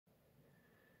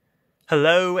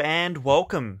Hello and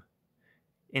welcome!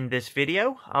 In this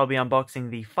video, I'll be unboxing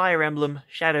the Fire Emblem,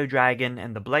 Shadow Dragon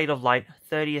and the Blade of Light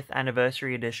 30th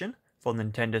Anniversary Edition for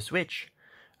Nintendo Switch.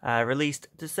 Released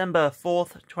December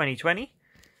 4th, 2020.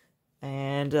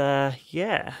 And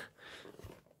yeah,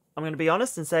 I'm going to be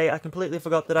honest and say I completely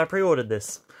forgot that I pre-ordered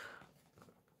this.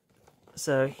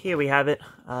 So here we have it.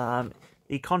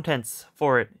 The contents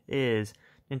for it is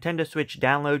Nintendo Switch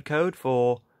download code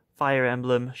for Fire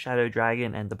Emblem, Shadow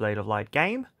Dragon and the Blade of Light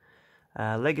game.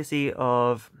 Legacy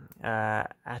of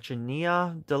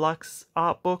Achania Deluxe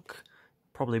Art Book.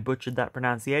 Probably butchered that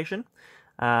pronunciation.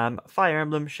 Fire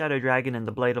Emblem, Shadow Dragon and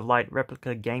the Blade of Light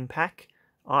Replica Game Pack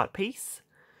Art Piece.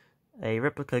 A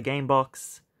replica game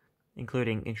box,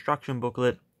 including instruction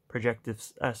booklet, protective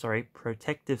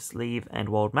sleeve and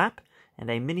world map,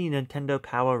 and a mini Nintendo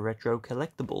Power Retro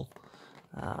collectible.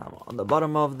 On the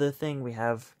bottom of the thing we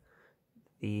have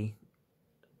the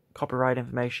copyright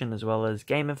information as well as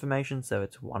game information, so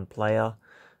it's one player,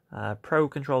 Pro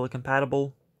Controller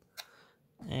compatible,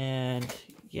 and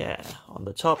yeah, on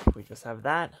the top we just have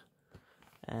that,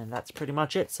 and that's pretty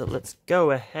much it. So let's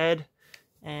go ahead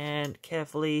and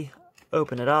carefully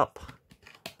open it up.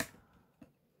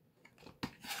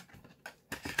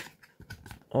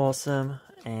 Awesome,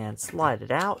 and slide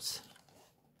it out.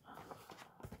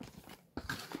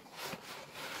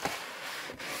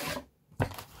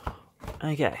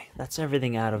 Okay, that's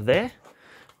everything out of there.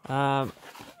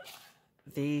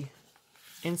 The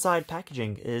inside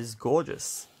packaging is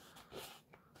gorgeous.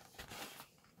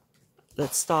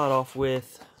 Let's start off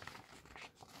with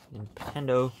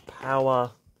Nintendo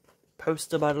Power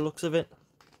poster by the looks of it.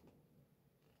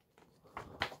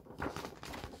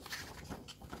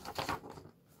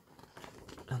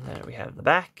 And there we have the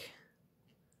back.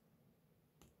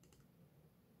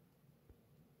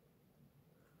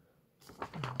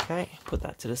 Okay, put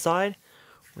that to the side.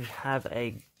 We have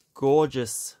a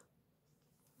gorgeous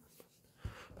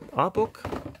art book.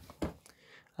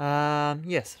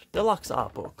 Yes, deluxe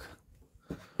art book,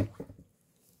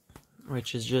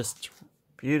 which is just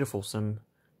beautiful. Some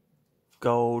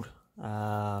gold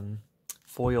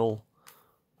foil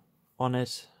on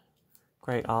it.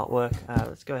 Great artwork.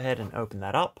 Let's go ahead and open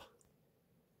that up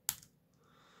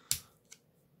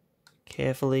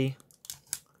carefully.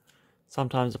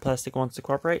 Sometimes the plastic wants to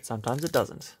cooperate, sometimes it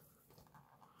doesn't.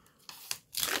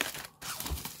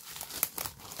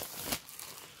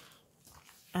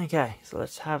 Okay, so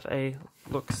let's have a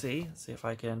look-see. See if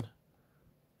I can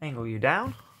angle you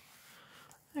down.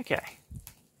 Okay.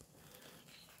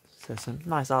 So some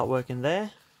nice artwork in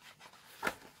there.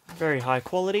 Very high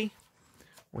quality.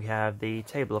 We have the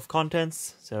table of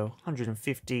contents, so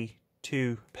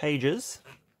 152 pages.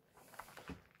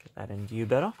 Get that in view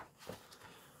better.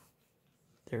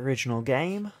 The original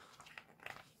game.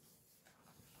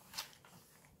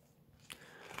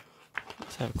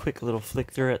 Let's have a quick little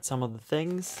flick through at some of the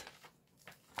things.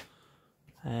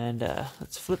 And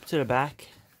let's flip to the back.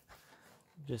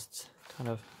 Just kind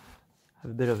of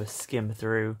have a bit of a skim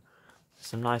through.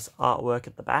 Some nice artwork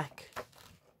at the back.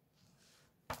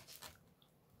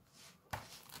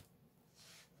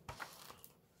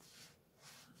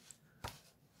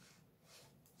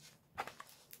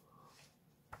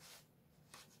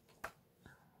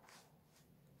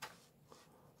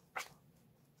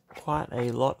 Quite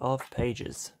a lot of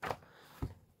pages.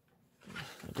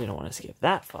 I didn't want to skip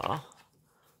that far.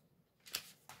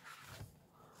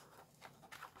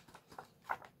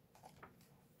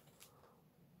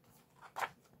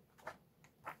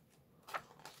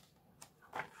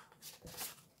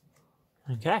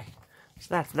 Okay, so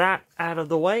that's that out of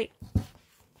the way.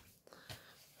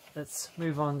 Let's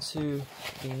move on to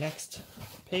the next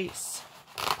piece.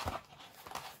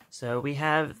 So we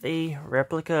have the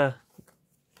replica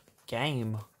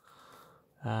game.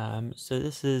 So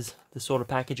this is the sort of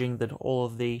packaging that all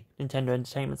of the Nintendo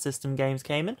Entertainment System games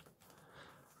came in.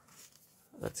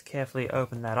 Let's carefully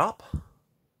open that up.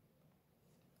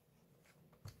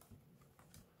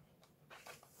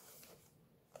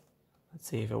 Let's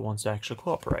see if it wants to actually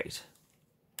cooperate.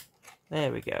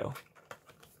 There we go.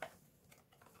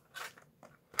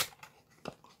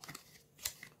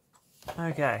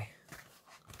 Okay,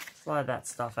 slide that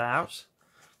stuff out.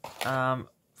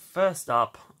 First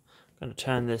up, I'm going to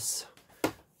turn this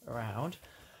around.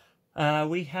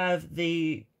 We have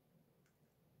the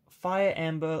Fire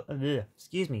Emblem,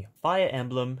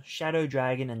 Shadow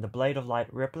Dragon and the Blade of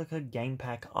Light replica game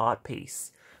pack art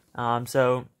piece.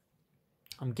 So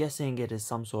I'm guessing it is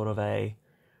some sort of a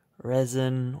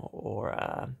resin or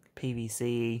a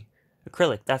PVC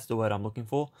acrylic. That's the word I'm looking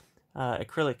for.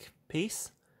 Acrylic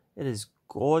piece. It is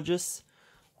gorgeous.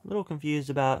 A little confused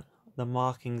about the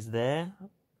markings there.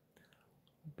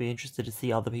 Be interested to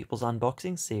see other people's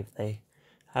unboxings, see if they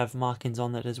have markings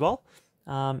on it as well.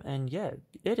 And yeah,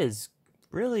 it is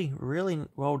really, really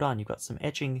well done. You've got some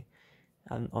etching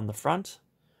on the front,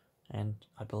 and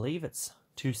I believe it's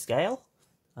to scale.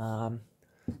 We'll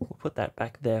put that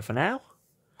back there for now,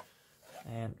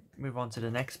 and move on to the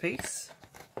next piece.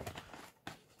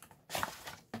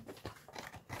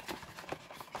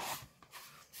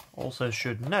 Also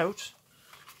should note,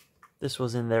 this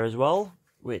was in there as well,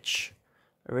 which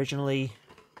originally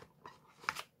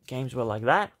games were like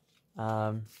that.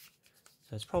 So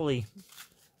it's probably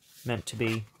meant to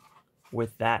be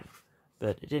with that,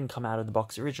 but it didn't come out of the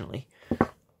box originally.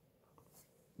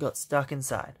 Got stuck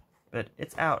inside, but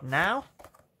it's out now.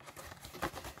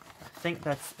 I think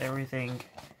that's everything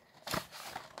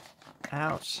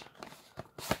out.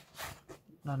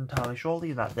 Not entirely sure,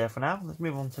 leave that there for now. Let's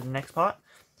move on to the next part.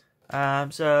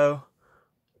 So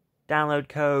download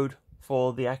code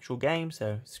for the actual game,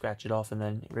 so scratch it off and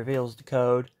then it reveals the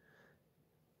code.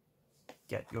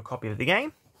 Get your copy of the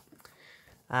game.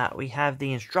 We have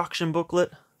the instruction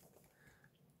booklet,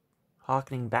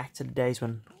 harkening back to the days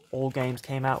when all games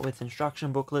came out with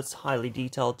instruction booklets, highly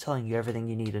detailed, telling you everything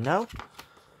you need to know.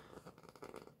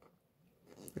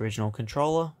 Original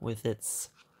controller with its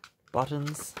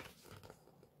buttons.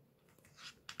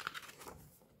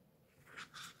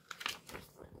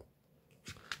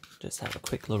 Just have a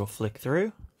quick little flick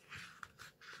through.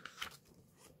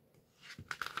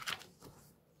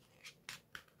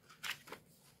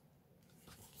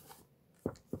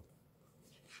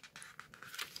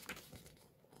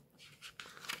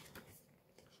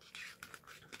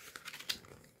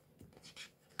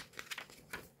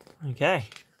 Okay,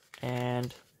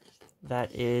 and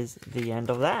that is the end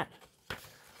of that.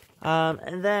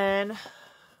 And then,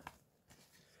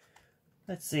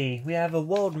 let's see, we have a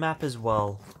world map as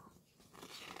well.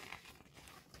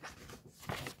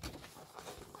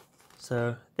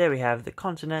 So there we have the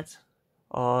continent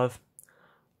of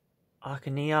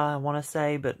Arcania, I want to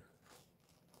say, but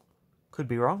could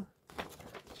be wrong.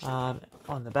 On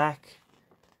the back,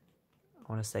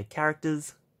 I want to say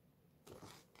characters.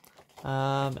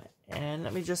 And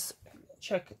let me just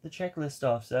check the checklist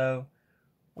off. So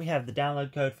we have the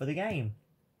download code for the game.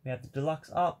 We have the deluxe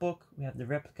art book. We have the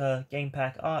replica game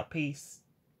pack art piece.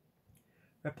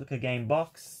 Replica game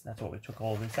box. That's what we took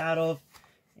all this out of,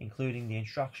 including the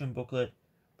instruction booklet,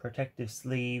 protective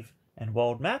sleeve, and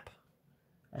world map.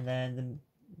 And then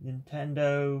the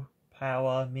Nintendo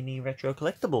Power Mini Retro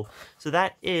Collectible. So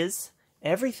that is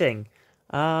everything.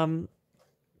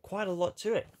 Quite a lot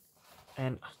to it.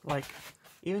 And like,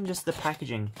 even just the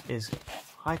packaging is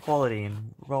high quality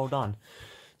and well done.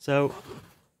 So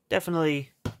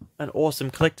definitely an awesome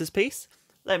collector's piece.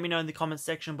 Let me know in the comments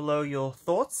section below your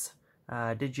thoughts.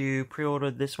 Did you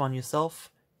pre-order this one yourself?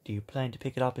 Do you plan to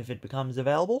pick it up if it becomes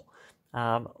available?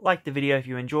 Like the video if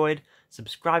you enjoyed.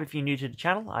 Subscribe if you're new to the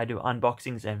channel. I do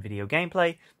unboxings and video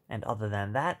gameplay. And other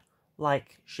than that,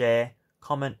 like, share,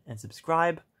 comment, and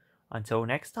subscribe. Until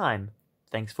next time,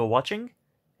 thanks for watching,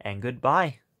 and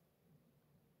goodbye.